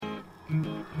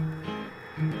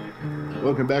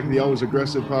Welcome back to the Always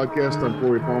Aggressive podcast on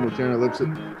 4 Farm with Tanner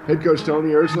Lipset. Head coach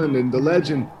Tony Ersland and the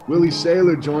legend Willie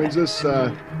Saylor joins us.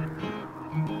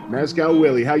 Mascout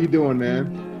Willie, how you doing, man?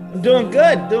 I'm doing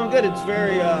good. It's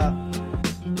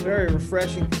very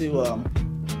refreshing to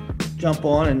jump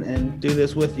on and do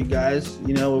this with you guys,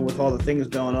 you know, with all the things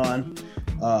going on.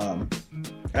 I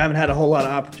haven't had a whole lot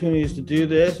of opportunities to do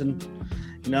this. And,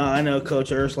 you know, I know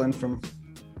Coach Ersland from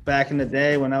back in the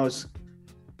day when I was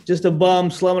just a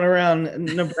bum slumming around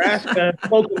Nebraska,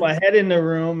 poking my head in the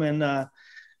room. And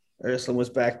Ersland was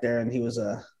back there, and he was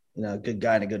a good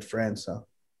guy and a good friend. So.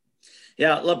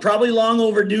 Yeah, probably long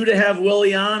overdue to have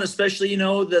Willie on, especially, you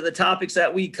know, the topics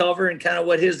that we cover and kind of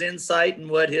what his insight and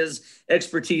what his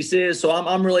expertise is. So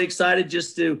I'm really excited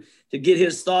just to get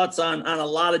his thoughts on a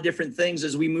lot of different things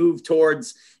as we move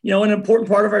towards, you know, an important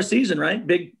part of our season, right?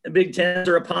 Big Tens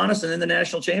are upon us, and then the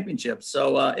national championship.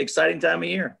 So exciting time of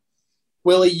year.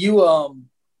 Willie, you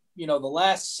know, the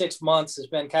last 6 months has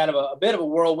been kind of a bit of a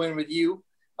whirlwind with you,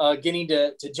 getting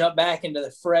to jump back into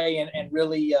the fray and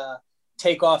really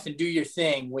take off and do your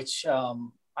thing, which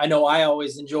I know I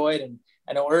always enjoyed, and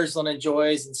I know Ersland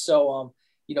enjoys. And so,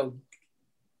 you know,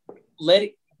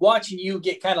 watching you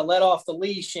get kind of let off the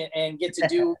leash and get to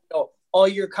do you know, all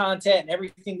your content and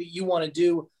everything that you want to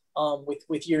do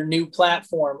with your new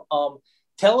platform.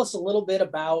 Tell us a little bit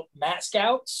about Matt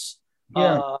Scouts,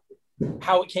 how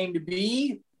it came to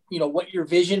be, you know, what your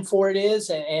vision for it is,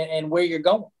 and where you're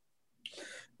going.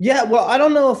 Yeah, well, I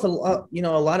don't know if a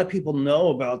lot of people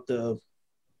know about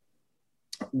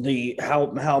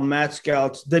how Matt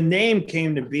Scouts, the name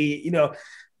came to be. You know,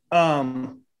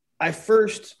 when I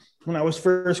was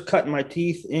first cutting my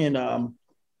teeth in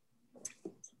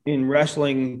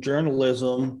wrestling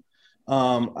journalism,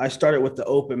 I started with the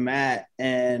open mat,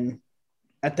 and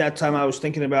at that time I was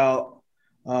thinking about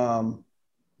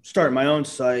starting my own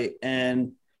site,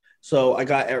 and so I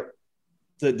got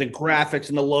the graphics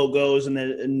and the logos and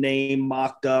the name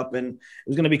mocked up, and it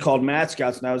was going to be called Matt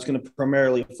Scouts, and I was going to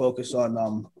primarily focus on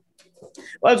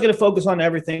I was going to focus on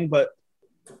everything, but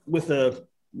with a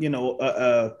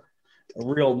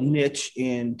real niche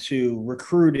into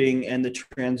recruiting and the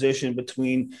transition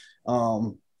between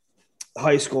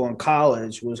high school and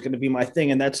college was going to be my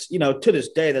thing. And that's, you know, to this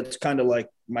day, that's kind of like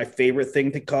my favorite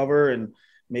thing to cover and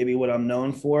maybe what I'm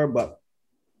known for. But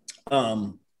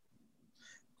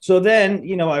so then,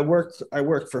 you know, I worked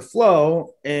for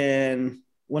Flow, and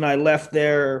when I left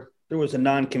there was a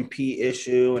non-compete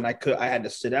issue, and I had to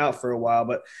sit out for a while.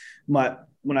 But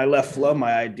when I left Flow,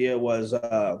 my idea was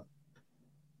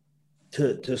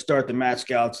to start the Matt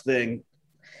Scouts thing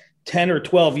 10 or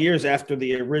 12 years after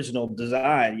the original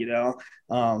design, you know,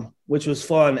 which was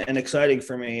fun and exciting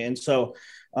for me. And so,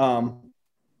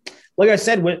 like I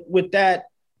said, with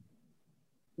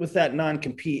that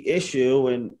non-compete issue,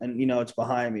 and you know, it's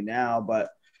behind me now, but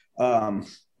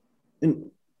in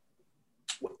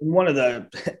one of the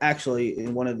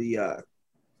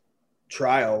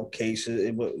trial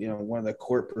cases, you know, one of the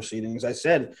court proceedings, I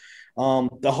said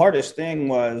the hardest thing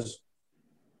was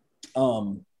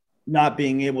not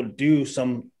being able to do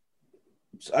the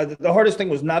hardest thing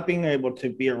was not being able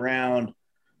to be around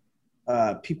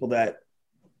people that,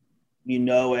 you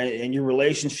know, and your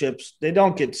relationships, they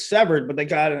don't get severed, but they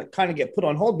got to kind of get put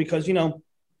on hold because, you know,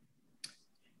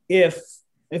 if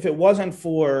it wasn't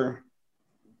for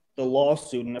the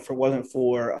lawsuit, and if it wasn't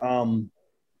for,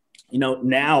 you know,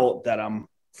 now that I'm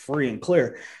free and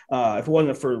clear, if it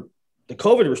wasn't for the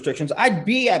COVID restrictions, I'd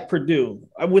be at Purdue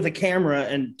with a camera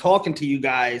and talking to you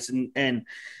guys and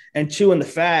chewing the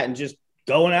fat and just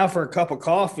going out for a cup of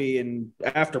coffee and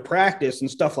after practice and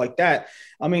stuff like that.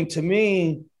 I mean, to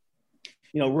me,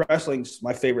 you know, wrestling's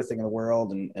my favorite thing in the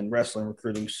world, and wrestling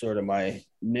recruiting is sort of my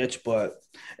niche, but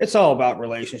it's all about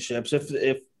relationships. If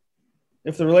the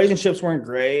relationships weren't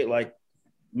great, like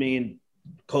me and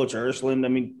Coach Ersland, I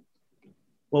mean,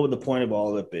 what would the point of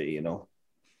all of it be, you know?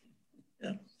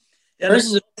 Yeah.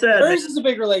 Ers is a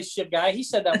big relationship guy. He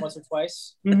said that once or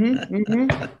twice. Mm-hmm.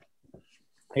 Mm-hmm.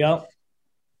 Yeah.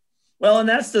 Well, and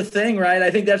that's the thing, right? I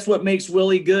think that's what makes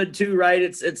Willie good too, right?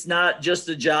 It's not just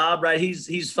a job, right?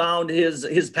 He's found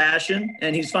his passion,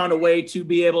 and he's found a way to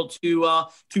be able to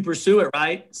pursue it,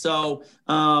 right? So,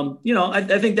 you know,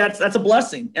 I think that's a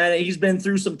blessing, and he's been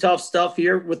through some tough stuff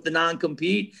here with the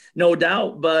non-compete, no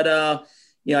doubt. But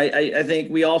you know, I think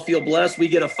we all feel blessed. We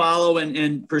get to follow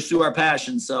and pursue our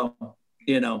passion. So,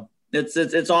 you know.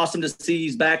 It's awesome to see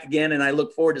he's back again, and I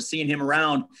look forward to seeing him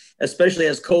around, especially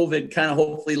as COVID kind of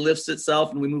hopefully lifts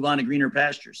itself and we move on to greener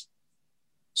pastures.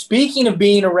 Speaking of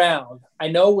being around, I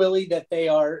know, Willie, that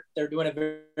they're doing a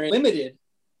very, very limited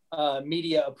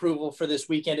media approval for this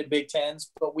weekend at Big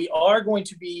Tens, but we are going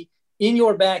to be in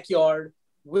your backyard.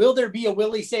 Will there be a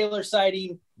Willie Saylor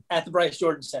sighting at the Bryce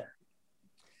Jordan Center?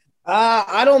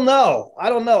 I don't know.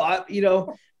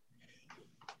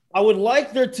 I would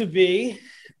like there to be,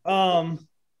 but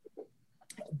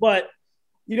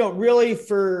really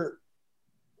for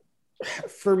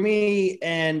me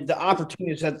and the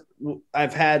opportunities that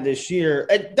I've had this year,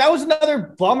 that was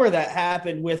another bummer that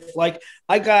happened with I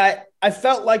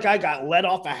felt like I got let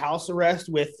off a house arrest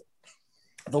with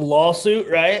the lawsuit,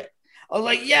 right? I was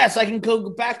like, yes, I can go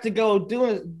back to go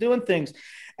doing things.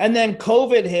 And then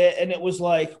COVID hit and it was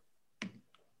like,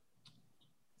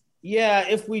 yeah,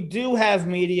 if we do have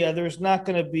media, there's not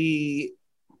going to be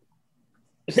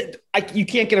you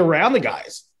can't get around the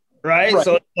guys, right?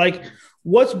 So like,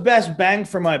 what's best bang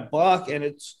for my buck? And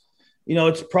it's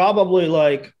probably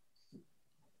like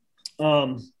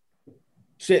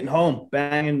sitting home,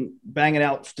 banging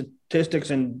out statistics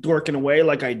and dorking away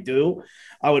like I do.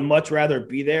 I would much rather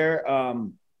be there.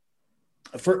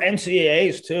 For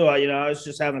NCAAs too, I was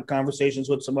just having conversations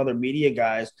with some other media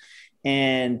guys,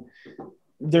 and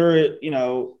there's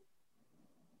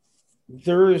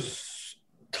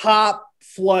top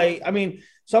flight. I mean,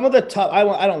 some of the top.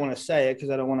 I don't want to say it because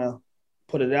I don't want to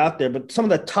put it out there, but some of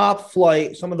the top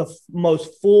flight, some of the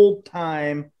most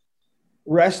full-time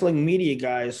wrestling media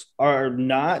guys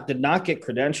did not get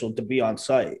credentialed to be on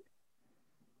site.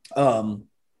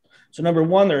 So number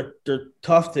one, they're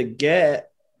tough to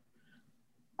get,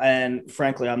 and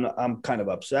frankly, I'm kind of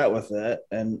upset with it.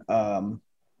 And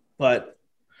but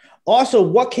also,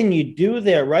 what can you do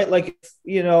there, right? Like,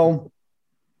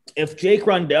 if Jake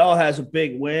Rundell has a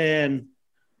big win,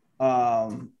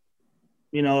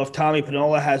 if Tommy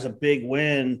Panola has a big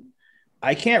win,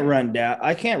 I can't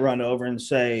run over and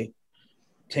say,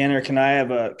 Tanner, can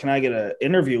I get an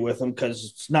interview with him,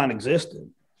 because it's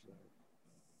non-existent.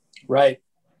 Right.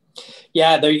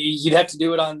 Yeah, you'd have to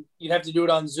do it on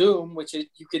Zoom, which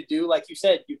you could do, like you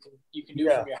said, you can do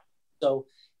from your house. So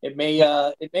it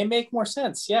may make more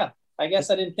sense. Yeah, I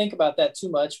guess I didn't think about that too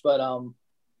much, but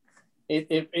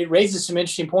it raises some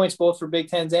interesting points both for Big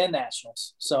Tens and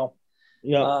Nationals. So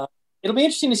it'll be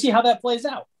interesting to see how that plays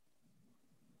out.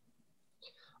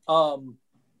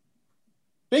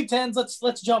 Big Tens.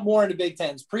 Let's jump more into Big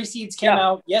Tens. Pre-seeds came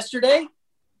out yesterday.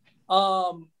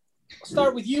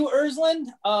 Start with you, Ersland,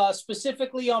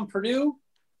 specifically on Purdue.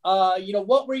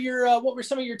 What were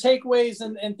some of your takeaways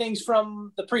and things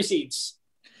from the pre-seeds?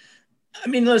 I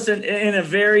mean, listen, in a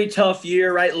very tough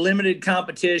year, right? Limited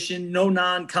competition, no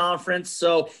non-conference.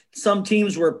 So some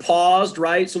teams were paused,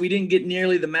 right? So we didn't get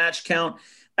nearly the match count.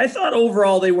 I thought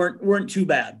overall they weren't too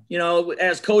bad.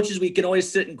 As coaches, we can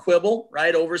always sit and quibble,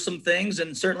 right, over some things.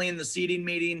 And certainly in the seeding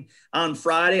meeting on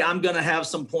Friday, I'm going to have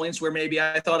some points where maybe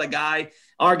I thought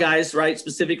our guys, right,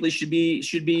 specifically should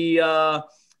be a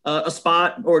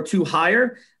spot or two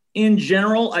higher. In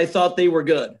general, I thought they were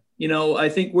good. I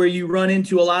think where you run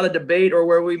into a lot of debate, or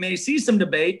where we may see some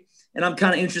debate, and I'm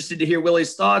kind of interested to hear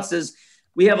Willie's thoughts, is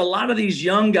we have a lot of these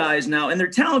young guys now, and they're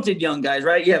talented young guys,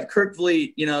 right? You have Kirk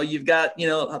Vliet, you've got,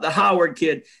 the Howard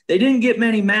kid. They didn't get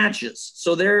many matches,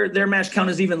 so their match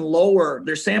count is even lower.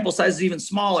 Their sample size is even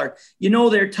smaller.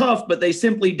 They're tough, but they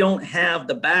simply don't have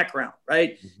the background,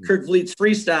 right? Mm-hmm. Kirk Vliet's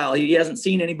freestyle. He hasn't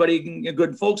seen anybody in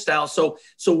good folk style. So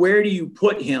where do you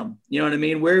put him? You know what I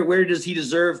mean? Where does he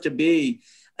deserve to be?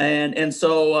 And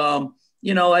so,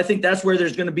 I think that's where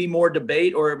there's going to be more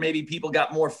debate, or maybe people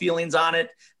got more feelings on it.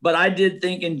 But I did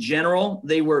think in general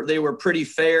they were pretty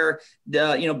fair,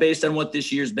 based on what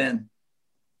this year's been.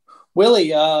 Willie,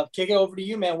 kick it over to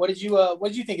you, man. What did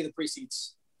you think of the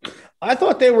pre-seeds? I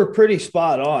thought they were pretty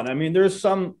spot on. I mean, there's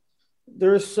some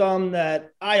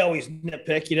that I always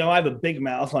nitpick. I have a big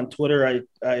mouth on Twitter.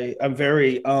 I'm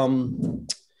very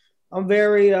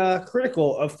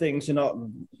critical of things,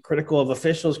 critical of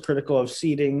officials, critical of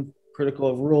seating, critical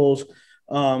of rules.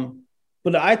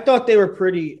 But I thought they were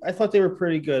pretty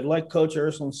good. Like Coach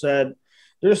Ersland said,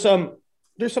 there's some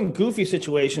goofy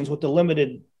situations with the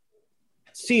limited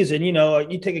season.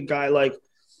 You take a guy like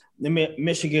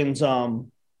Michigan's Dylan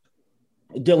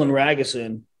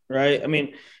Ragusin, right? I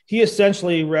mean, he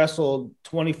essentially wrestled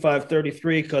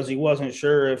 25-33 because he wasn't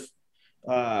sure if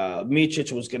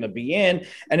Micic was going to be in,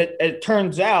 and it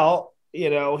turns out, he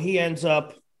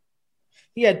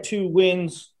had 2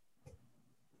 wins.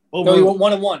 He went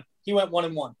 1-1. He went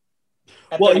 1-1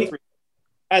 at 33.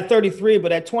 At 33,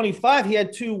 but at 25, he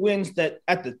had 2 wins that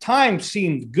at the time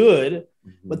seemed good,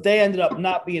 but they ended up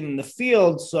not being in the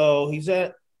field. So he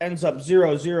ends up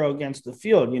 0-0 against the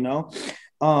field,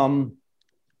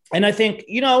 And I think,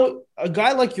 a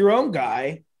guy like your own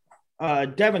guy,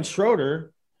 Devin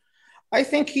Schroeder, I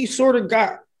think he sort of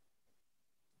got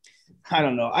I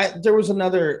don't know. There was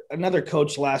another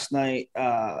coach last night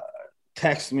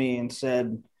texted me and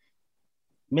said,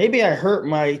 maybe I hurt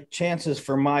my chances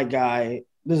for my guy.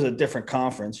 This is a different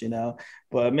conference,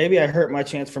 but maybe I hurt my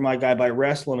chance for my guy by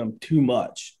wrestling him too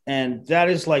much. And that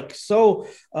is like so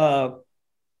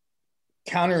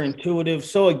counterintuitive,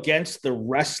 so against the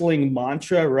wrestling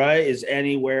mantra, right? Is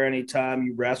anywhere, anytime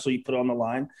you wrestle, you put on the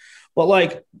line. But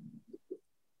like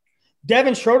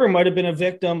Devin Schroeder might have been a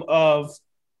victim of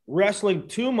wrestling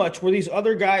too much, where these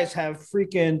other guys have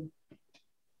freaking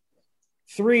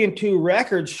 3-2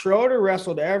 records. Schroeder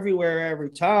wrestled everywhere, every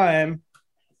time,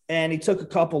 and he took a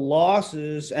couple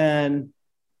losses, and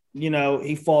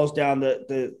he falls down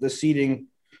the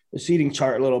seating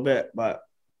chart a little bit. But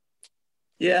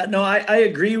yeah, no, I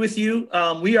agree with you.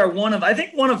 We are one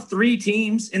of 3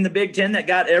 teams in the Big Ten that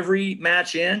got every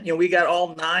match in. We got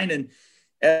all 9, and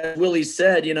as Willie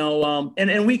said,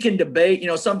 and we can debate.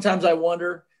 Sometimes I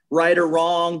wonder, right or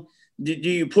wrong, do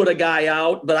you put a guy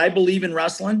out? But I believe in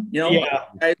wrestling. Yeah.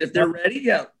 If they're ready,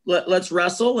 let's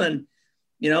wrestle. And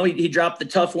he dropped the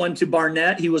tough one to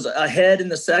Barnett. He was ahead in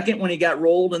the second when he got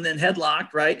rolled and then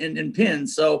headlocked, right, and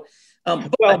pinned. So,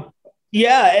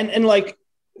 yeah, and like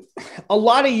a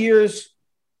lot of years,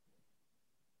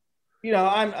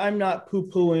 I'm not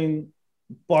poo-pooing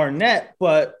Barnett,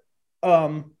 but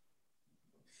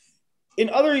in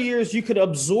other years you could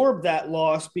absorb that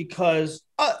loss because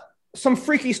some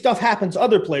freaky stuff happens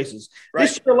other places. Right.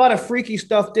 This year, a lot of freaky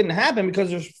stuff didn't happen because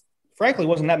there's frankly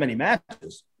wasn't that many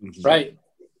matches. Right.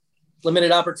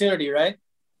 Limited opportunity, right?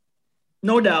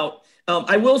 No doubt.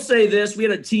 I will say this: we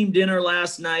had a team dinner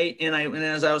last night, and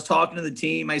as I was talking to the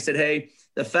team, I said, "Hey,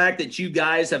 the fact that you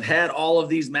guys have had all of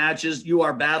these matches, you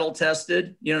are battle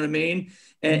tested. You know what I mean,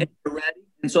 and you're ready."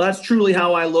 And so that's truly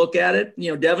how I look at it.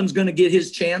 Devin's going to get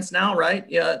his chance now, right?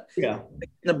 Yeah. In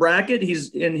the bracket,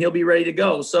 he'll be ready to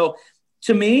go. So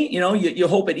to me, you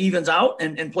hope it evens out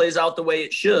and plays out the way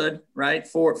it should, right?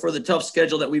 For the tough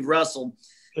schedule that we've wrestled.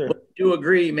 Sure. But I do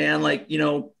agree, man. Like,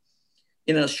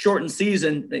 in a shortened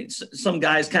season, some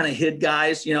guys kind of hid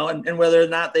guys, and whether or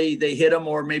not they hit them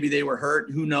or maybe they were hurt,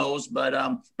 who knows? But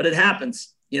it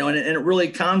happens, and it really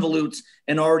convolutes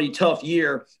an already tough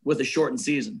year with a shortened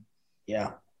season.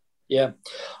 Yeah. Yeah.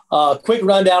 Quick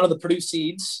rundown of the Purdue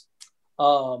seeds.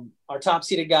 Our top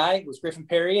seeded guy was Griffin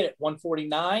Perry at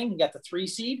 149. He got the 3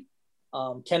 seed.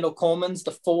 Kendall Coleman's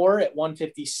the 4 at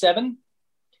 157.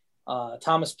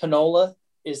 Thomas Pinola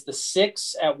is the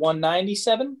 6 at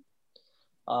 197.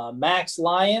 Max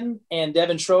Lyon and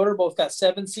Devin Schroeder both got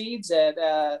 7 seeds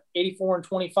at 84 and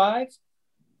 25.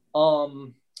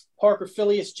 Parker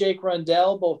Phileas, Jake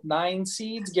Rundell, both 9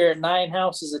 seeds. Garrett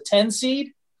Nienhouse is a 10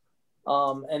 seed.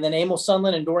 And then Emil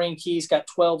Sundlin and Dorian Keys got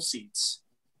 12 seeds.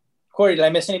 Corey, did I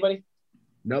miss anybody?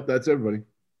 Nope, that's everybody.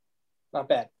 Not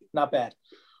bad.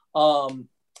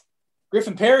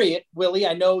 Griffin Perriott, Willie,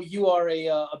 I know you are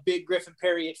a big Griffin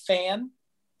Perriott fan.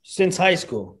 Since high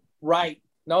school. Right.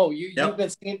 No, you've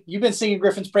been singing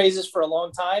Griffin's praises for a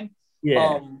long time.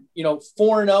 Yeah.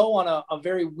 4-0 on a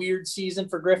very weird season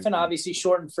for Griffin, obviously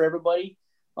shortened for everybody.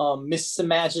 Missed some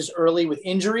matches early with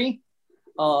injury.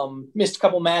 Missed a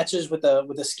couple matches with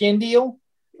a skin deal.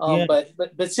 But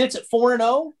sits at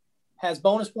 4-0, has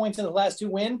bonus points in the last 2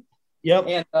 wins.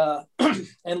 Yep.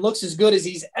 And looks as good as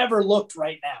he's ever looked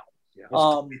right now. Yeah.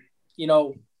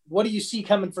 What do you see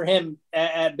coming for him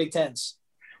at Big Tens?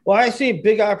 Well, I see a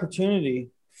big opportunity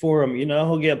for him.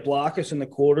 He'll get Blockus in the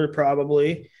quarter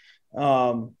probably,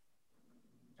 and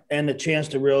the chance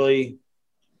to really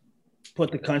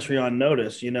put the country on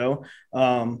notice,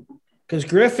 because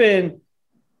Griffin,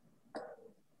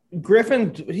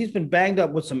 he's been banged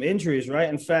up with some injuries, right?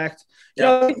 In fact,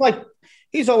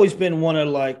 he's always been one of,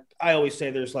 like, I always say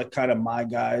there's like kind of my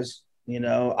guys, I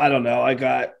don't know. I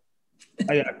got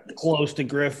close to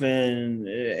Griffin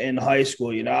in high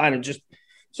school, I just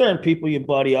certain people you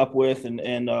buddy up with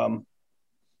and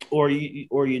or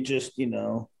you just,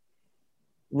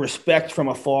 respect from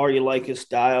afar. You like his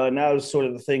style. And that was sort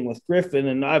of the thing with Griffin.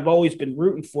 And I've always been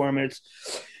rooting for him. And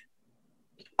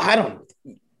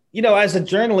as a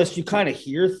journalist, you kind of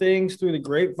hear things through the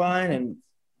grapevine and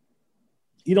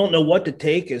you don't know what to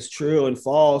take as true and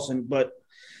false. But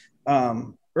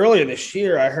earlier this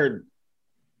year, I heard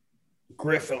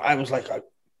Griffin. I was like,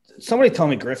 somebody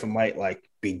told me Griffin might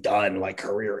be done,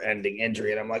 career ending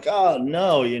injury. And I'm like, oh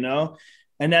no,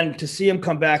 and then to see him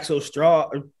come back so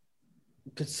strong,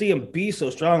 to see him be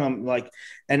so strong, I'm like,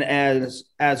 and as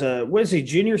a, what is he,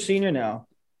 junior, senior now?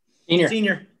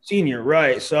 Senior.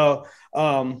 Right. So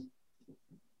I'm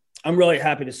really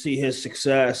happy to see his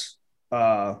success,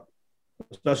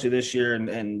 especially this year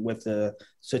and with the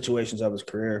situations of his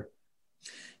career.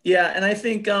 Yeah, and I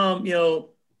think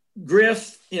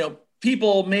Griff,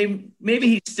 people maybe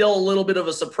he's still a little bit of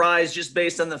a surprise just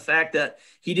based on the fact that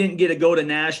he didn't get to go to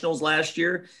nationals last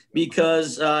year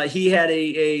because he had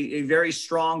a very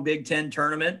strong Big Ten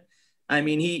tournament. I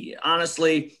mean,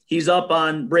 he's up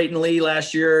on Brayton Lee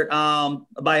last year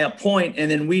by a point,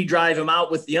 and then we drive him out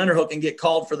with the underhook and get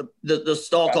called for the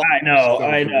stall call.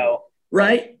 I know.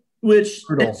 Right?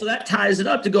 So that ties it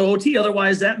up to go OT.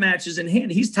 Otherwise, that match is in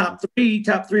hand. He's top three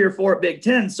or four at Big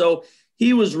Ten. So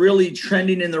he was really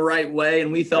trending in the right way,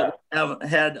 and we felt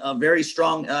had a very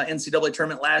strong NCAA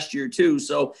tournament last year too.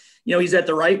 So, he's at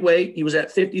the right weight. He was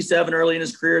at 57 early in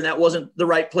his career, and that wasn't the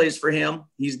right place for him.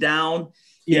 He's down.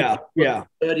 Yeah.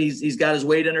 But he's got his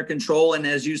weight under control, and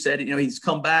as you said, he's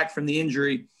come back from the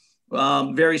injury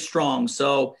very strong.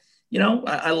 So,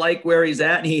 I like where he's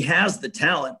at, and he has the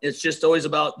talent. It's just always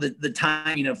about the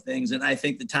timing of things, and I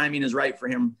think the timing is right for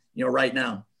him, right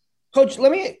now. Coach,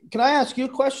 can I ask you a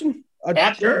question?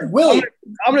 Sure. Willie,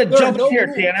 I'm going to jump in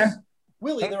here, Tanner.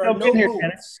 Willie, there are no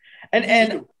rules.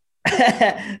 And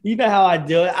you know how I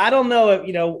do it. I don't know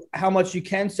if how much you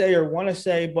can say or want to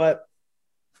say, but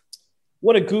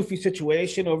what a goofy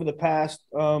situation over the past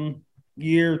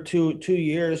year, 2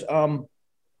 years.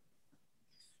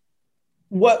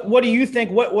 What do you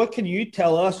think? What can you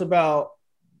tell us about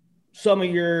some of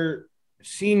your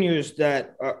seniors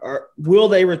that are will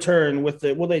they return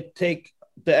will they take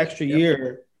the extra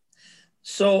year?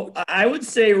 So I would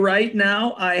say right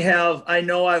now I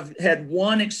know I've had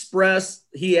one express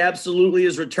he absolutely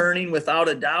is returning without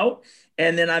a doubt.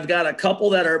 And then I've got a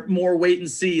couple that are more wait and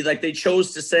see. Like they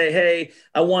chose to say, hey,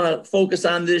 I want to focus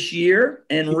on this year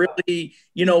and really,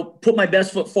 put my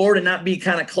best foot forward and not be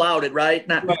kind of clouded, right?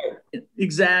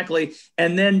 Exactly.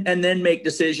 And then make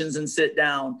decisions and sit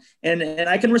down. And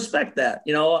I can respect that.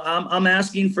 I'm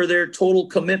asking for their total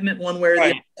commitment one way or the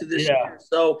other to this year.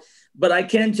 So, but I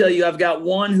can tell you, I've got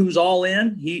one who's all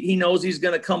in. He knows he's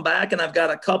going to come back. And I've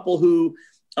got a couple who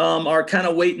are kind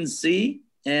of wait and see.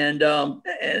 And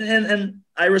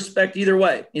I respect either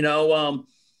way,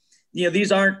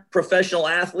 these aren't professional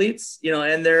athletes,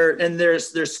 and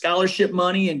there's scholarship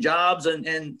money and jobs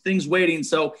and things waiting.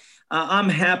 So I'm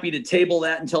happy to table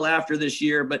that until after this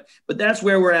year, but that's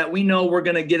where we're at. We know we're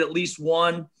going to get at least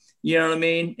one, you know what I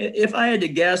mean? If I had to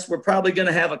guess, we're probably going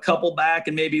to have a couple back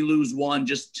and maybe lose one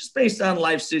just based on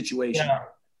life situation. Yeah.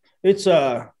 It's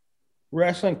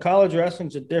wrestling, college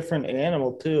wrestling's a different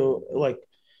animal too. Like,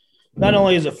 not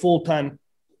only is it full-time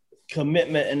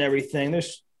commitment and everything,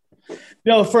 there's,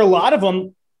 for a lot of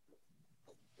them,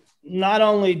 not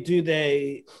only do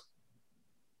they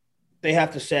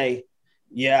have to say,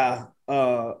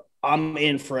 I'm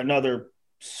in for another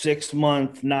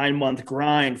 6-month, 9-month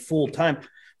grind full-time.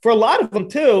 For a lot of them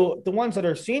too, the ones that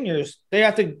are seniors, they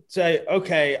have to say,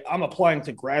 okay, I'm applying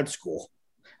to grad school,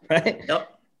 right?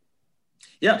 Yep.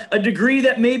 Yeah, a degree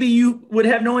that maybe you would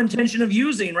have no intention of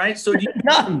using, right? So do you,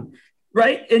 nothing,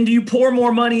 right? And do you pour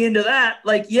more money into that?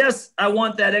 Like, yes, I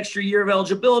want that extra year of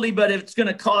eligibility, but if it's going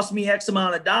to cost me X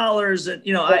amount of dollars, and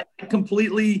I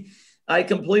completely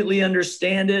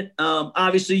understand it.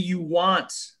 Obviously, you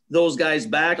want those guys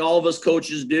back. All of us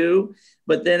coaches do,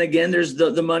 but then again, there's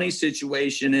the money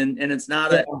situation, and it's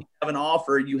not you have an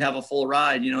offer, you have a full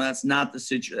ride. That's not the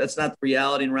situation. That's not the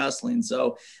reality in wrestling.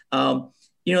 So.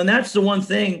 And that's the one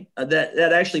thing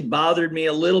that actually bothered me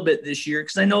a little bit this year,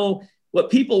 because I know what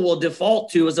people will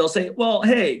default to is they'll say, well,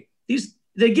 hey,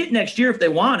 they get next year if they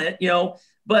want it,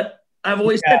 but I've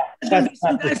always said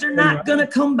some guys are not going to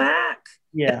come back.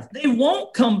 Yeah. They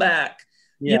won't come back.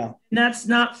 Yeah. And that's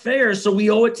not fair. So we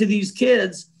owe it to these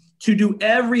kids to do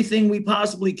everything we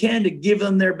possibly can to give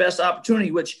them their best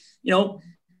opportunity, which,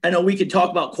 I know we could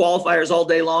talk about qualifiers all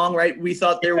day long, right? We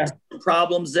thought there were some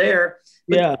problems there.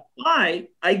 But why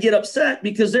I get upset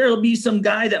because there'll be some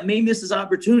guy that may miss his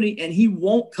opportunity and he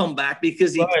won't come back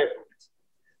because he can't.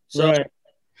 So,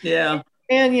 yeah.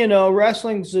 And,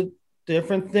 wrestling's a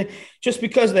different thing. Just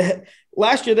because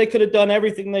last year they could have done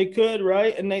everything they could,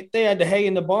 right? And they had the hay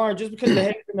in the barn. Just because the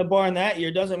hay in the barn that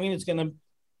year doesn't mean it's going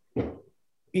to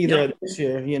be there this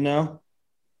year,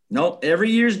 No,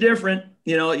 every year's different.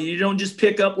 You don't just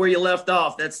pick up where you left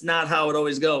off. That's not how it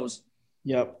always goes.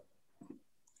 Yep.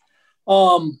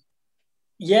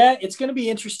 It's going to be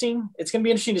interesting. It's going to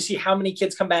be interesting to see how many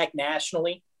kids come back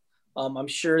nationally. I'm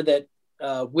sure that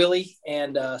Willie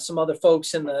and some other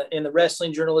folks in the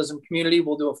wrestling journalism community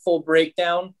will do a full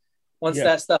breakdown once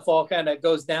that stuff all kind of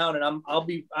goes down. And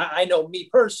I know me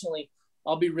personally,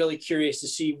 I'll be really curious to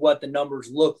see what the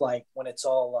numbers look like when it's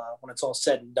all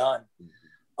said and done.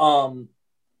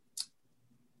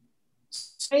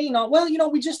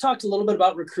 We just talked a little bit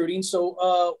about recruiting.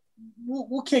 So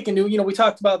we'll kick into, we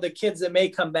talked about the kids that may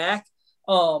come back.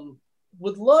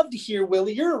 Would love to hear,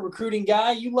 Willie, you're a recruiting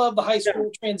guy. You love the high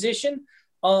school transition.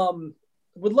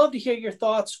 Would love to hear your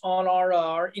thoughts on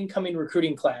our incoming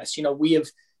recruiting class.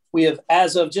 We have,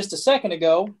 as of just a second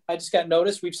ago, I just got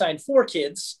noticed, we've signed 4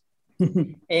 kids.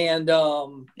 And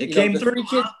it came through.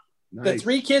 The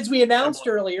 3 kids we announced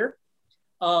earlier,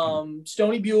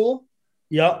 Stony Buell,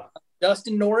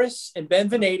 Dustin Norris, and Ben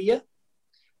Venadia.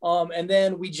 And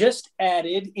then we just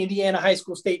added Indiana high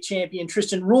school state champion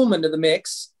Tristan Ruhlman to the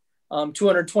mix,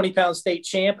 220-pound state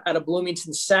champ out of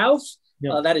Bloomington South.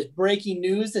 That is breaking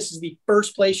news. This is the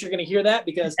first place you're going to hear that,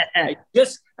 because I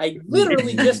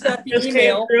literally just got the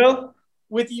email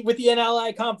with the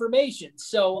NLI confirmation.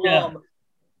 So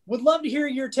would love to hear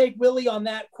your take, Willie, on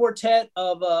that quartet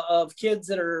of kids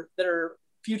that are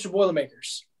future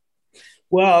Boilermakers.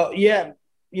 Well, yeah,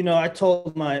 I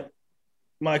told my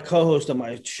co-host on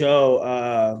my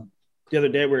show the other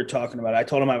day, we were talking about it. I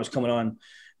told him I was coming on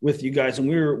with you guys, and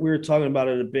we were talking about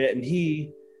it a bit. And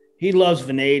he loves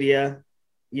Venadia.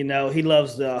 He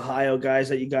loves the Ohio guys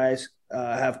that you guys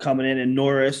have coming in, and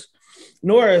Norris,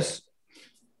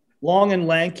 long and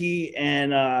lanky,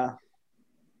 and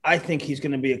I think he's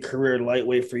going to be a career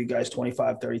lightweight for you guys,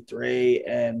 25-33,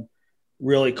 and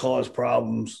really cause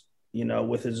problems,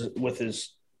 with his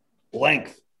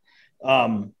length.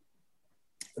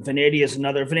 Venadia's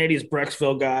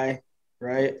Brecksville guy,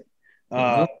 right?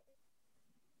 And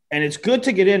it's good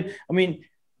to get in. I mean,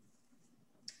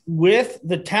 with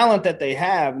the talent that they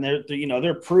have, and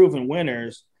they're proven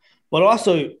winners, but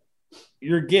also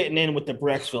you're getting in with the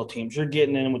Brecksville teams. You're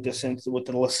getting in with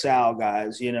the LaSalle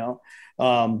guys,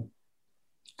 so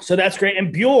that's great.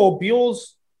 And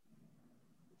Buell's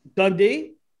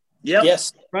Dundee. Yep.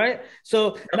 Yes. Right.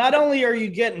 So not only are you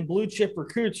getting blue chip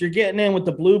recruits, you're getting in with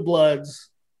the blue bloods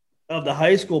of the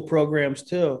high school programs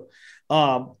too.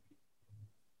 And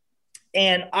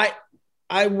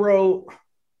I wrote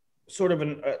sort of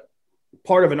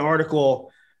part of an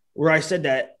article where I said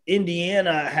that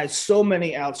Indiana has so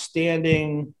many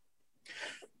outstanding.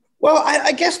 Well,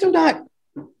 I guess they're not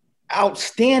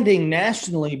outstanding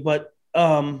nationally, but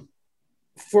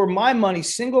for my money,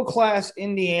 single class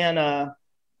Indiana,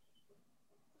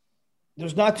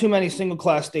 there's not too many single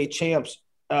class state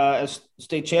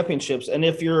state championships. And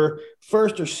if you're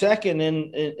first or second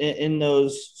in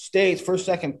those states, first,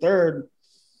 second, third,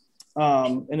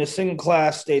 in a single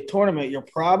class state tournament, you're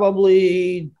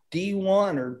probably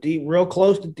D1 or real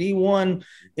close to D1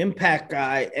 impact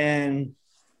guy. And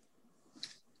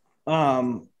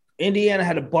Indiana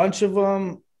had a bunch of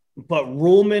them, but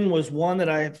Ruhlman was one that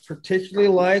I particularly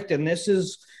liked. And this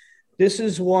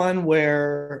is one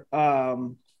where,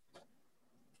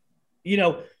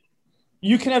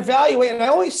 you can evaluate, and I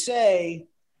always say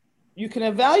you can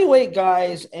evaluate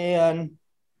guys and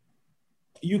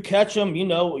you catch them, you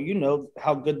know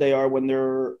how good they are when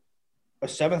they're a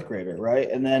 7th grader, right?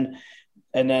 And then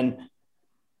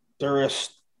they're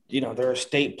a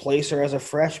state placer as a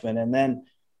freshman, and then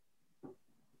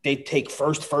they take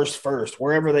first,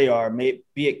 wherever they are, be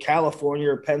it California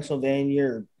or Pennsylvania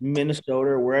or Minnesota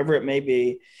or wherever it may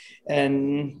be,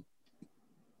 and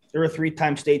they're a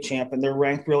 3-time state champ and they're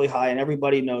ranked really high and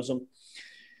everybody knows them.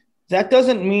 That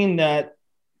doesn't mean that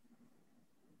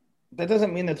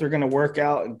they're going to work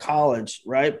out in college,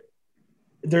 right?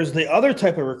 There's the other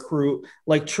type of recruit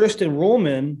like Tristan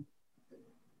Ruhlman,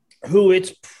 who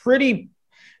it's pretty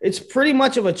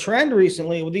much of a trend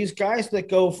recently with these guys that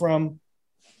go from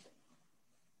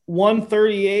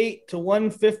 138 to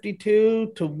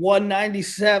 152 to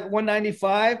 197,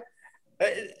 195.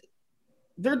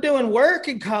 They're doing work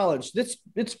in college.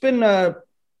 It's been a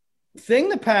thing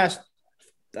the past,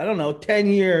 10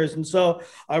 years. And so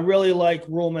I really like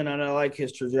Ruhlman and I like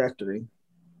his trajectory.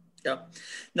 Yeah,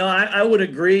 no, I would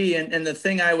agree. And the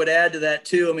thing I would add to that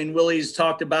too, I mean, Willie's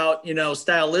talked about,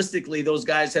 stylistically, those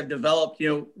guys have developed,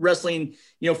 wrestling,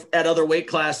 at other weight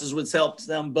classes, which helps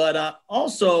them. But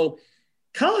also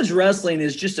college wrestling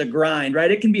is just a grind, right?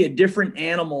 It can be a different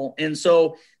animal. And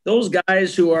so those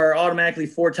guys who are automatically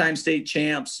 4-time state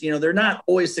champs, they're not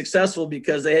always successful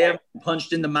because they haven't been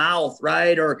punched in the mouth,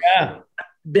 right? Or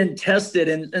been tested.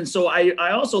 And so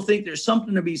I also think there's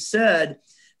something to be said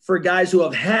for guys who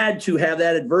have had to have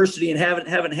that adversity and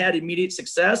haven't had immediate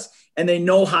success, and they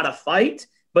know how to fight,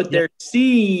 but they're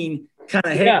seeing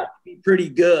kind of pretty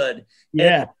good.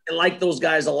 Yeah. And I like those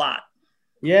guys a lot.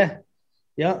 Yeah.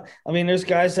 Yeah. I mean, there's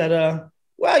guys that,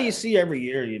 you see every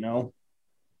year,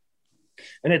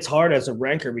 and it's hard as a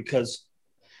ranker because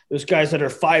there's guys that are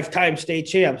 5-time state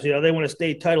champs. They win a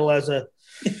state title as an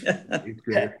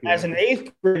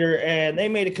 8th grader, and they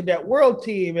made a cadet world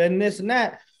team and this and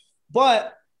that.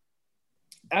 But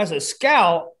as a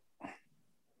scout,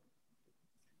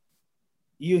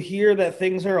 you hear that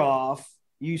things are off.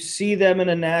 You see them in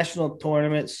a national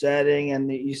tournament setting,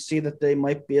 and you see that they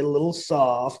might be a little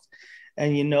soft,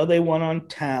 and you know they won on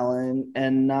talent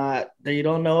and not – you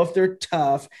don't know if they're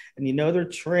tough, and you know they're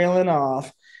trailing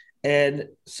off. And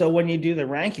so when you do the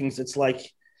rankings, it's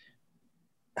like,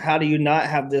 how do you not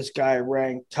have this guy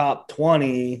ranked top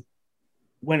 20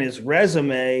 when his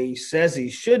resume says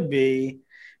he should be?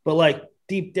 But, like,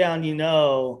 deep down, you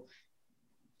know –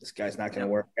 this guy's not going to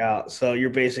work out. So you're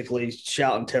basically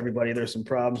shouting to everybody there's some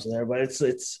problems there. But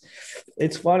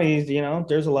it's funny, you know,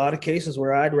 there's a lot of cases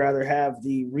where I'd rather have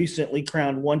the recently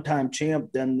crowned one-time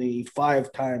champ than the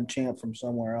 5-time champ from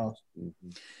somewhere else.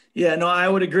 Yeah, no, I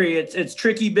would agree. It's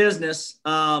tricky business,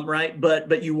 right?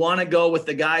 But you want to go with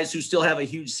the guys who still have a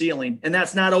huge ceiling, and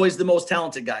that's not always the most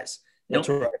talented guys. That's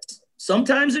right.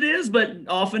 Sometimes it is, but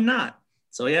often not.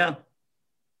 So, yeah.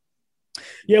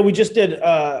 Yeah, we just did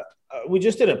a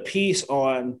piece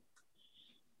on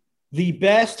the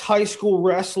best high school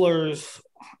wrestlers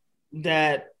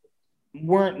that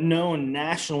weren't known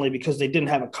nationally because they didn't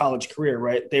have a college career,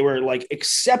 right? They were like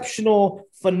exceptional,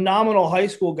 phenomenal high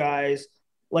school guys,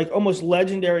 like almost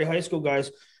legendary high school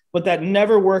guys, but that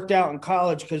never worked out in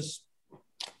college because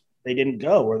they didn't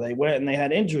go, or they went and they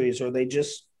had injuries, or they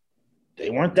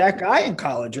weren't that guy in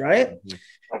college, right?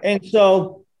 Mm-hmm. And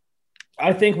so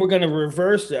I think we're going to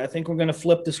reverse it. I think we're going to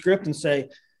flip the script and say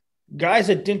guys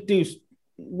that didn't do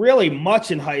really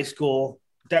much in high school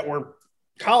that were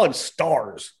college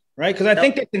stars, right? Because I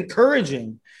think that's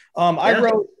encouraging. I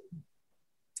wrote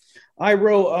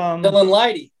Dylan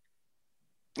Lighty.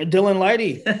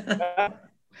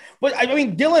 But I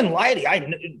mean, Dylan Lighty, I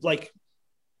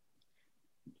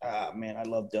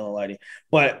love Dylan Lighty,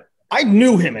 but I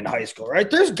knew him in high school, right?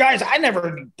 There's guys I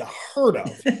never heard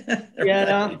of.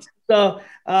 Yeah. So,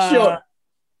 sure.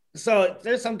 So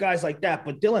there's some guys like that,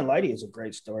 but Dylan Lighty is a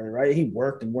great story, right? He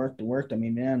worked and worked and worked. I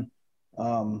mean, man.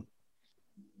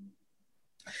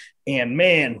 And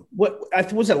man, what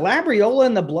was it? Labriola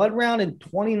in the blood round in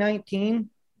 2019?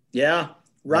 Yeah.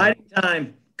 Riding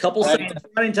time. Couple seconds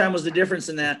riding time was the difference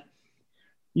in that.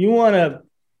 You want to,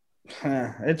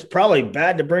 it's probably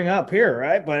bad to bring up here,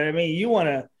 right? But I mean, you want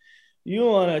to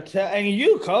tell, and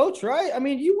you coach, right? I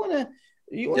mean, you want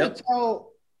to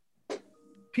tell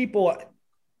people,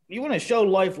 you want to show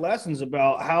life lessons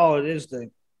about how it is to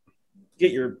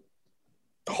get your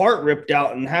heart ripped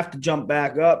out and have to jump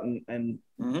back up and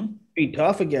be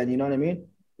tough again. You know what I mean?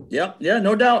 Yeah. Yeah,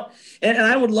 no doubt. And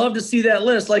I would love to see that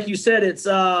list. Like you said, it's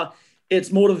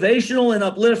motivational and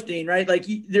uplifting, right? Like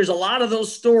there's a lot of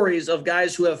those stories of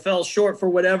guys who have fell short for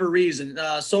whatever reason,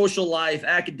 social life,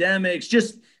 academics,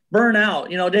 just burnout,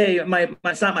 you know,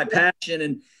 it's not my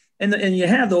passion. And you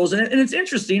have those, and it's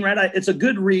interesting, right? It's a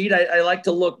good read. I like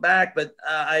to look back, but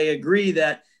I agree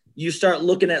that you start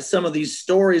looking at some of these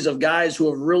stories of guys who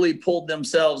have really pulled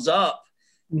themselves up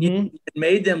and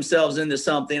made themselves into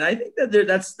something. I think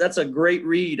that that's a great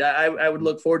read. I would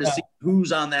look forward to see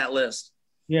who's on that list.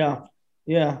 Yeah.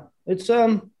 Yeah. It's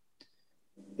a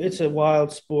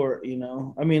wild sport, you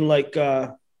know. I mean, like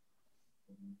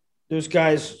there's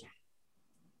guys,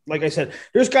 like I said,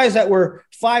 there's guys that were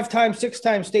 5-time,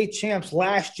 6-time state champs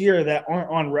last year that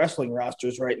aren't on wrestling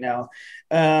rosters right now.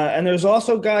 And there's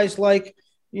also guys like,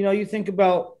 you know, you think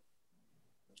about,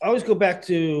 I always go back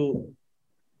to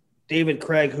David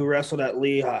Craig, who wrestled at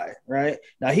Lehigh, right?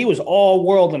 Now, he was all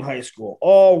world in high school,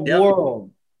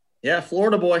 world. Yeah,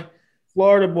 Florida boy,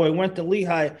 went to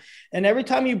Lehigh. And every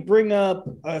time you bring up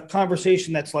a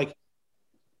conversation that's like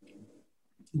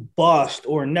bust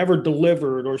or never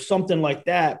delivered or something like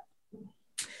that,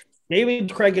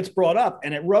 David Craig gets brought up,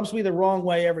 and it rubs me the wrong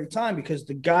way every time because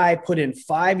the guy put in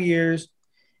 5 years.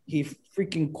 He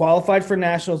freaking qualified for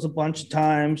nationals a bunch of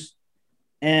times,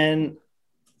 and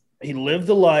he lived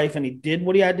the life, and he did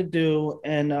what he had to do.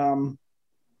 And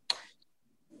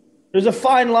there's a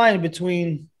fine line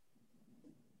between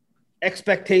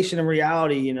expectation and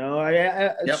reality, you know.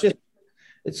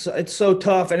 It's so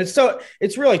tough, and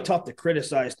it's really tough to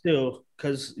criticize too,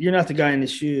 because you're not the guy in the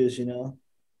shoes, you know.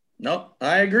 No,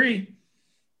 I agree.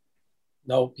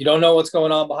 No, you don't know what's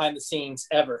going on behind the scenes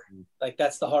ever. Like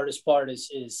that's the hardest part is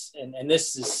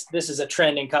this is a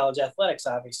trend in college athletics,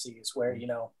 obviously, is where, you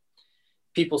know,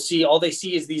 people all they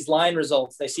see is these line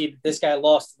results. They see that this guy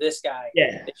lost to this guy.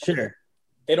 Yeah, sure.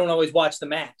 They don't always watch the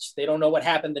match. They don't know what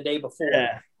happened the day before.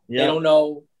 Yeah. They don't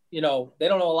know, you know, they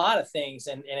don't know a lot of things.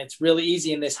 And it's really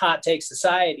easy in this hot take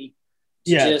society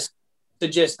to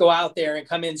just go out there and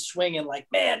come in swinging like,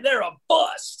 man, they're a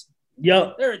bust.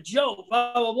 Yep. They're a joke,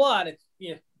 blah, blah, blah. And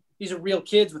you know, these are real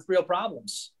kids with real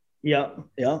problems. Yep.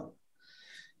 Yep.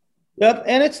 Yep.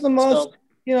 And it's the most,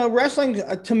 wrestling,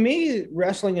 to me,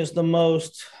 wrestling is the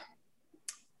most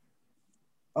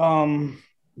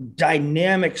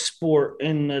dynamic sport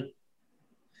in the,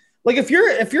 like, if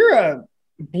you're a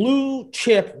blue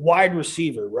chip wide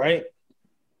receiver, right?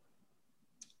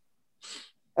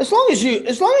 As long as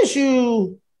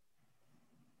you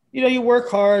you work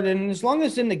hard, and as long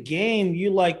as in the game you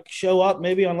like show up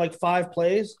maybe on like 5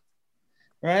 plays,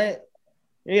 right?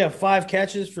 You have 5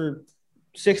 catches for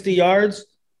 60 yards.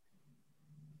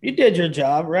 You did your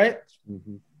job, right?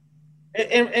 Mm-hmm.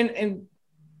 And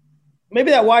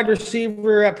maybe that wide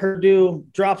receiver at Purdue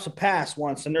drops a pass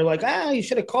once, and they're like, you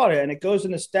should have caught it, and it goes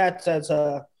in the stats as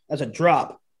a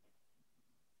drop.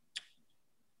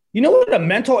 You know what a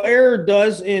mental error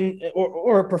does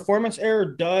or a performance error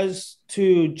does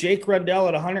to Jake Rundell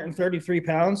at 133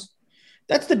 pounds?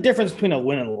 That's the difference between a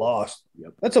win and a loss.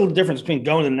 Yep. That's the difference between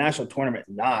going to the national tournament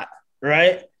and not,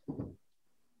 right?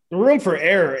 The room for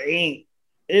error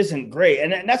isn't great.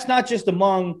 And that's not just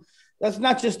among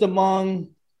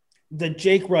the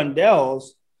Jake Rundells.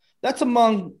 That's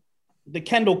among the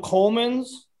Kendall Colemans,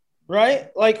 right?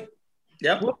 Like,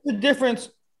 yep. What's the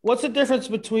difference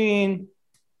between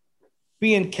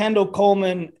being Kendall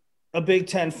Coleman, a Big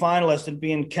Ten finalist, and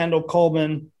being Kendall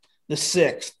Coleman the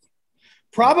 6th?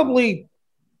 Probably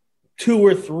 2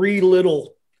 or 3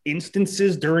 little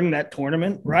instances during that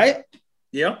tournament, right?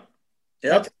 Yep.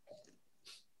 That's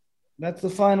the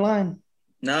fine line.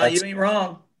 No, you ain't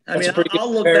wrong. I mean,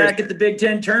 I'll look back at the Big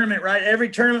Ten tournament, right? Every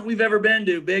tournament we've ever been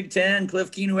to, Big Ten,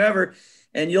 Cliff Keen, whoever,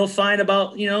 and you'll find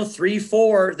about 3,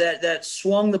 4 that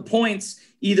swung the points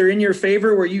either in your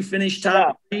favor where you finished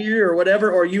top 3 or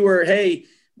whatever, or you were, hey,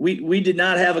 we did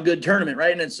not have a good tournament,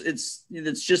 right? And it's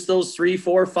just those 3,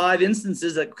 4, 5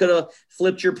 instances that could have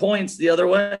flipped your points the other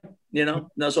way. No,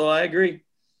 so I agree.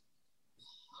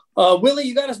 Willie,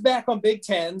 you got us back on Big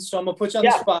Ten, so I'm gonna put you on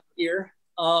the spot here.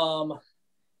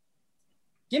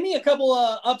 Give me a couple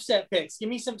of upset picks. Give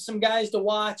me some guys to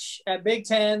watch at Big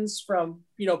Tens from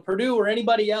Purdue or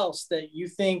anybody else that you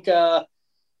think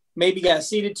maybe got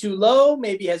seated too low,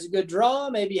 maybe has a good draw,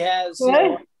 maybe has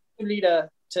opportunity to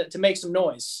make some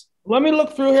noise. Let me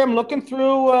look through here. I'm looking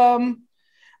through.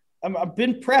 I've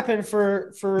been prepping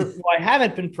for. Well, I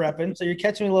haven't been prepping, so you're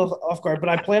catching me a little off guard. But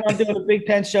I plan on doing a Big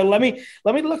Ten show. Let me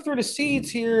look through the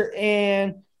seeds here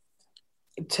and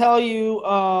tell you.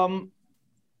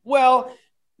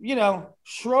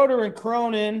 Schroeder and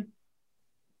Cronin.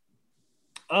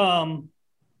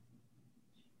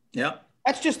 Yeah.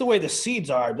 That's just the way the seeds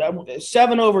are.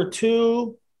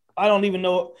 7/2. I don't even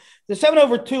know. The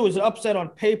 7/2 is an upset on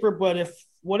paper, but if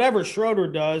whatever Schroeder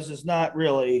does is not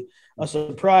really a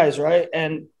surprise, right?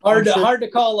 And hard to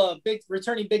call a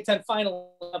returning Big Ten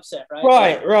final upset,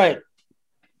 right? Right.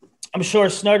 I'm sure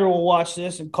Snyder will watch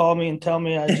this and call me and tell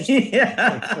me I just.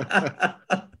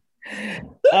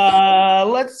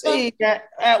 Let's see.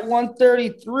 At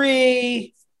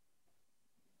 133.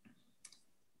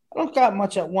 I don't got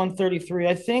much at 133.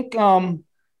 I think I'm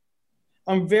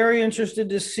very interested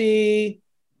to see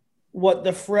what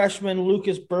the freshman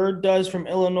Lucas Bird does from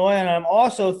Illinois. And I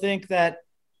also think that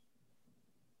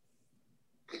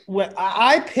when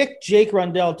I picked Jake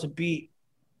Rundell to beat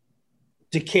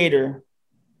Decatur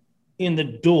in the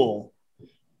duel,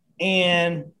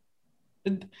 and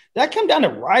that came down to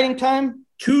riding time.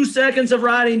 2 seconds of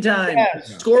riding time.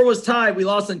 Yes. Score was tied. We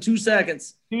lost in 2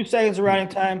 seconds. 2 seconds of riding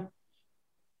time.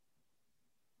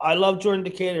 I love Jordan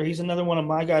Decatur. He's another one of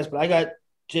my guys, but I got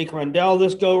Jake Rundell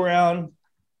this go around.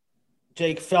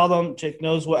 Jake felt him. Jake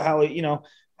knows how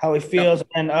he feels, yep.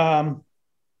 And I'll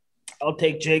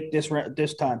take Jake this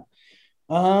time.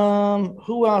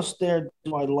 Who else there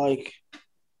do I like?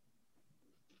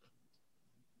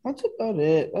 That's about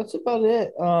it.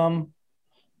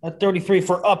 At 33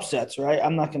 for upsets, right?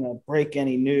 I'm not going to break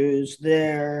any news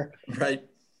there. Right.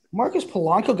 Marcus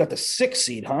Polanco got the 6th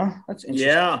seed, huh? That's interesting.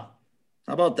 Yeah.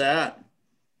 How about that?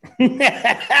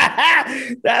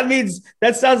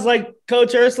 That sounds like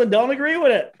Coach Ursula don't agree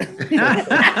with it.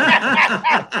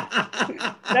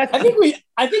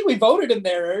 I think we voted him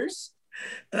there, Urs.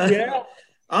 Yeah.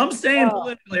 I'm staying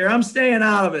politically. I'm staying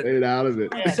out of it. Stayed out of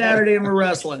it. Saturday and we're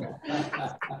wrestling.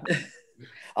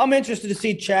 I'm interested to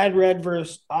see Chad Red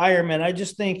versus Ironman. I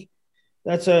just think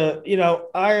that's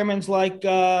Ironman's like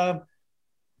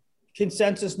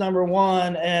consensus number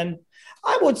 1, and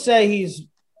I would say he's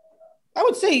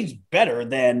better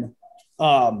than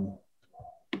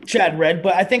Chad Red,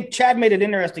 but I think Chad made it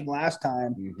interesting last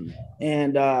time, Mm-hmm.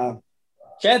 and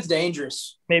Chad's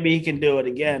dangerous. Maybe he can do it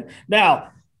again. Now,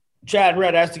 Chad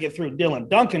Red has to get through Dylan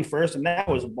Duncan first, and that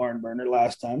was a barn burner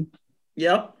last time.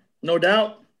 Yep, no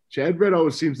doubt. Chad Brett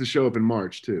always seems to show up in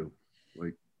March too.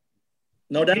 Like,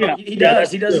 no doubt, Yeah. he Yeah,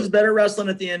 does. He does true. his better wrestling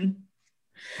at the end.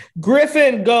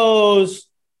 Griffin goes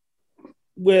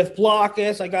with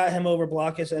Blockus. I got him over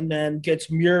Blockus, and then gets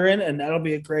Murin, and that'll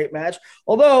be a great match.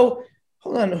 Although,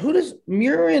 hold on, who does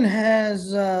Murin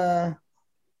has? Murin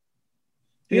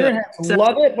has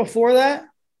Love It before that.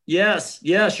 Yes,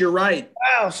 you're right.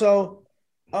 Wow. So,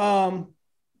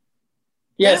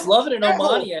 Yes, yeah. Love It and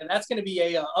Omania. That's going to be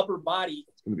a upper body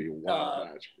it's going to be a wild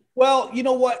match. well, you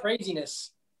know what?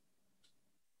 craziness.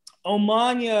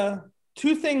 Omania.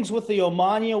 Two things with the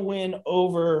Omania win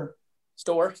over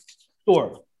Store.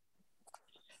 Storm.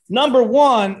 Number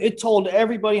one, it told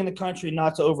everybody in the country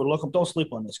not to overlook him. Don't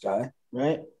sleep on this guy,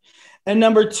 right? And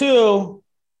number two,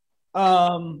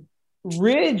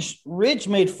 Ridge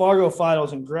made Fargo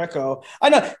finals in Greco. I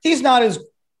know he's not as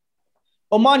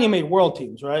Omania made world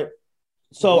teams, right?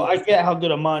 So I get how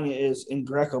good Omania is in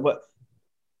Greco, but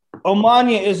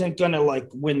Omania isn't gonna like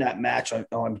win that match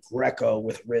on Greco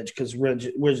with Ridge because Ridge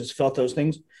has felt those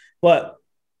things. But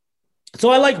so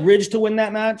I like Ridge to win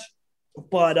that match,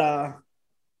 but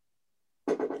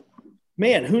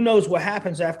man, who knows what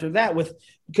happens after that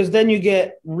because then you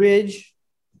get Ridge,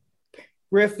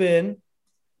 Griffin,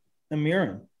 and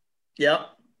Murin. Yep.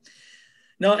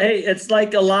 No, hey, it's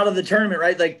like a lot of the tournament,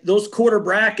 right? Like those quarter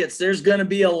brackets, there's going to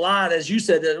be a lot, as you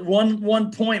said, that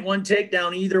one point, one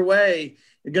takedown either way,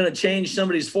 you're going to change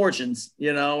somebody's fortunes,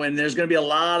 and there's going to be a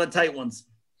lot of tight ones.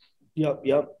 Yep.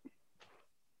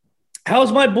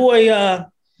 How's my boy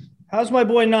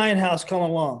Ninehouse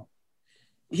coming along?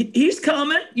 He's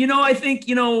coming. I think,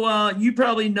 you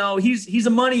probably know he's a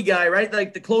money guy, right?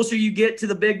 Like the closer you get to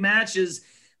the big matches,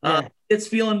 it's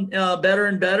feeling better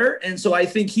and better. And so I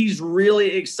think he's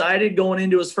really excited going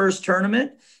into his first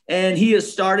tournament, and he has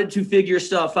started to figure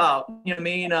stuff out. You know what I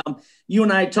mean? You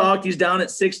and I talked, he's down at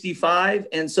 65.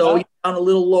 And so he's down a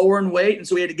little lower in weight. And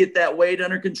so we had to get that weight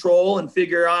under control and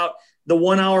figure out the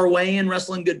 1 hour weigh-in,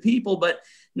 wrestling good people. But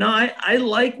no, I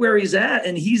like where he's at,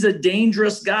 and he's a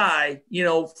dangerous guy,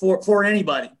 for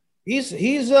anybody. He's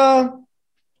I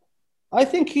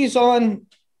think he's on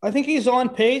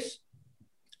pace.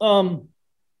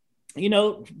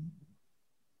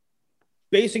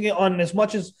 Basing it on as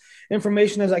much as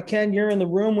information as I can, you're in the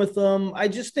room with them. I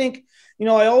just think,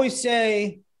 I always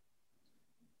say,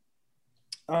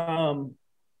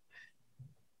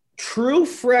 true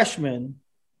freshmen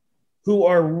who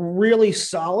are really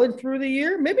solid through the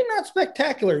year, maybe not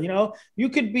spectacular. You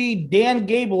could be Dan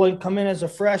Gable and come in as a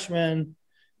freshman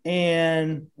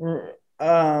and,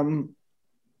 go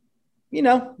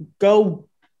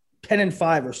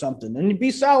 10-5 or something, and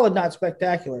be solid, not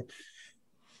spectacular.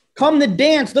 Come the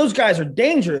dance, those guys are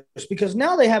dangerous because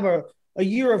now they have a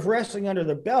year of wrestling under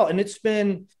their belt, and it's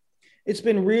been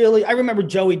really. I remember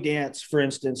Joey Dance, for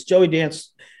instance. Joey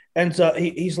Dance ends up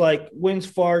he's like wins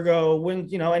Fargo,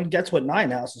 and gets what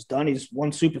Ninehouse has done. He's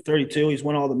won Super 32. He's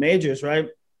won all the majors, right?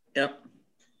 Yep.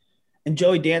 And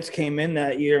Joey Dance came in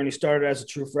that year, and he started as a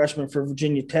true freshman for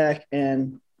Virginia Tech,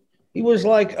 and he was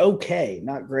like okay,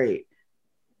 not great.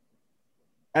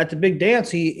 At the big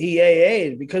dance, he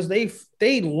AA'd because they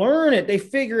learn it. They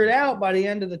figure it out by the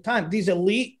end of the time. These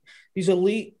elite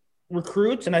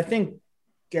recruits, and I think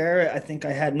Garrett,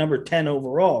 I had number 10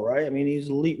 overall, right? I mean, he's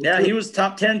elite recruit. Yeah, he was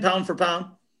top 10 pound for pound.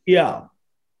 Yeah.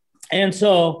 And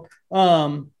so,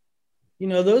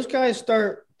 those guys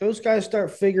start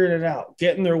figuring it out,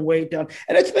 getting their weight down.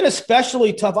 And it's been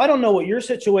especially tough. I don't know what your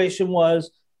situation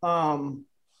was.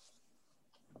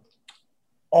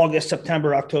 August,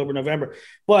 September, October, November.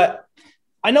 But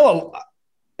I know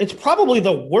it's probably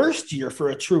the worst year for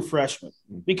a true freshman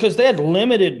because they had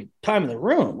limited time in the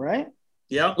room, right?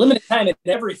 Yeah. Limited time at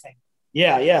everything.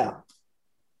 Yeah.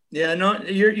 Yeah, no,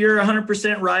 you're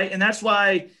 100% right. And that's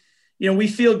why, we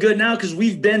feel good now because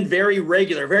we've been very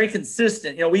regular, very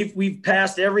consistent. We've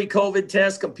passed every COVID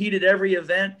test, competed every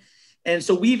event. And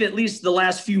so we've at least the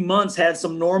last few months had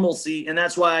some normalcy. And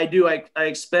that's why I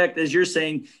expect, as you're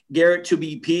saying, Garrett to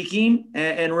be peaking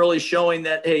and really showing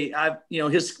that, hey,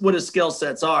 what his skill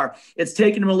sets are. It's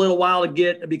taken him a little while to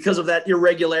get, because of that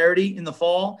irregularity in the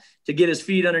fall, to get his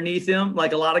feet underneath him,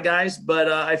 like a lot of guys.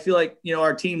 But I feel like,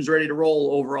 our team's ready to roll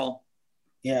overall.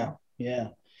 Yeah.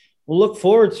 We'll look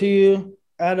forward to you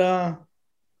at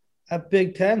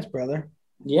Big Tens, brother.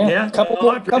 Yeah.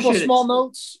 Couple small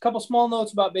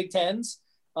notes about Big Tens.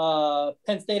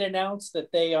 Penn State announced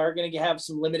that they are going to have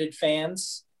some limited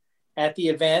fans at the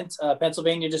event.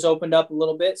 Pennsylvania just opened up a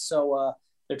little bit, so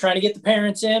they're trying to get the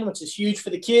parents in, which is huge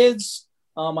for the kids.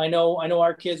 I know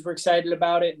our kids were excited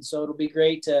about it, and so it'll be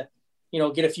great to,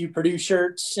 get a few Purdue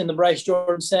shirts in the Bryce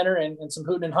Jordan Center and some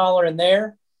hooting and hollering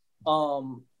there.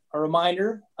 a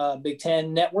reminder, Big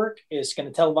Ten Network is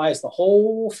going to televise the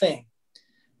whole thing.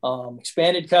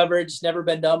 Expanded coverage, never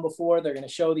been done before. They're going to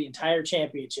show the entire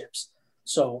championships.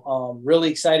 So really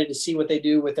excited to see what they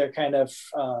do with their kind of,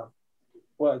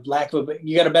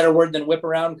 you got a better word than whip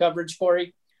around coverage,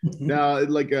 Corey? No,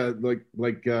 like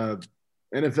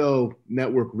NFL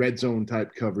Network red zone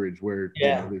type coverage where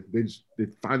they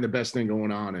find the best thing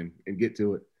going on and get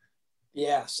to it.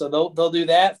 Yeah, so they'll do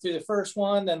that through the first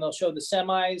one, then they'll show the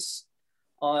semis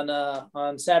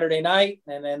on Saturday night,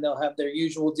 and then they'll have their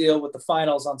usual deal with the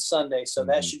finals on Sunday. So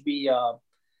that should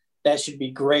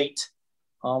be great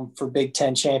for Big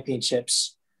Ten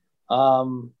championships.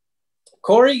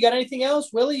 Corey, you got anything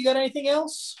else? Willie, you got anything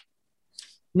else?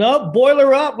 No,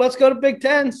 boiler up. Let's go to Big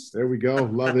Tens. There we go.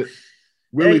 Love it.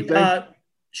 Willie,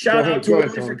 shout out to Willie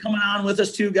for coming on with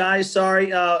us too, guys.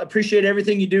 Sorry. Appreciate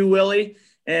everything you do, Willie.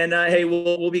 And hey,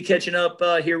 we'll be catching up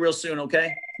here real soon,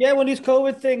 okay? Yeah, when these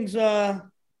COVID things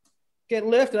get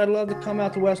lifted, I'd love to come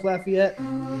out to West Lafayette,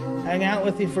 hang out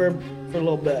with you for a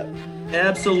little bit.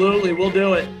 Absolutely. We'll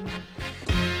do it.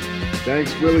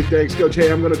 Thanks, Willie. Thanks, Coach.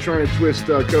 Hey, I'm going to try and twist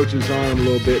Coach's arm a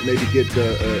little bit, maybe get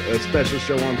a special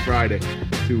show on Friday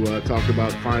to talk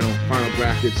about final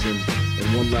brackets and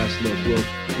one last look.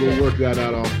 We'll work that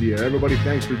out off the air. Everybody,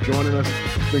 thanks for joining us.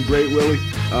 It's been great, Willie.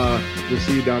 We'll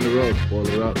see you down the road.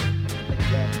 Boiler up.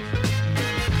 Thanks,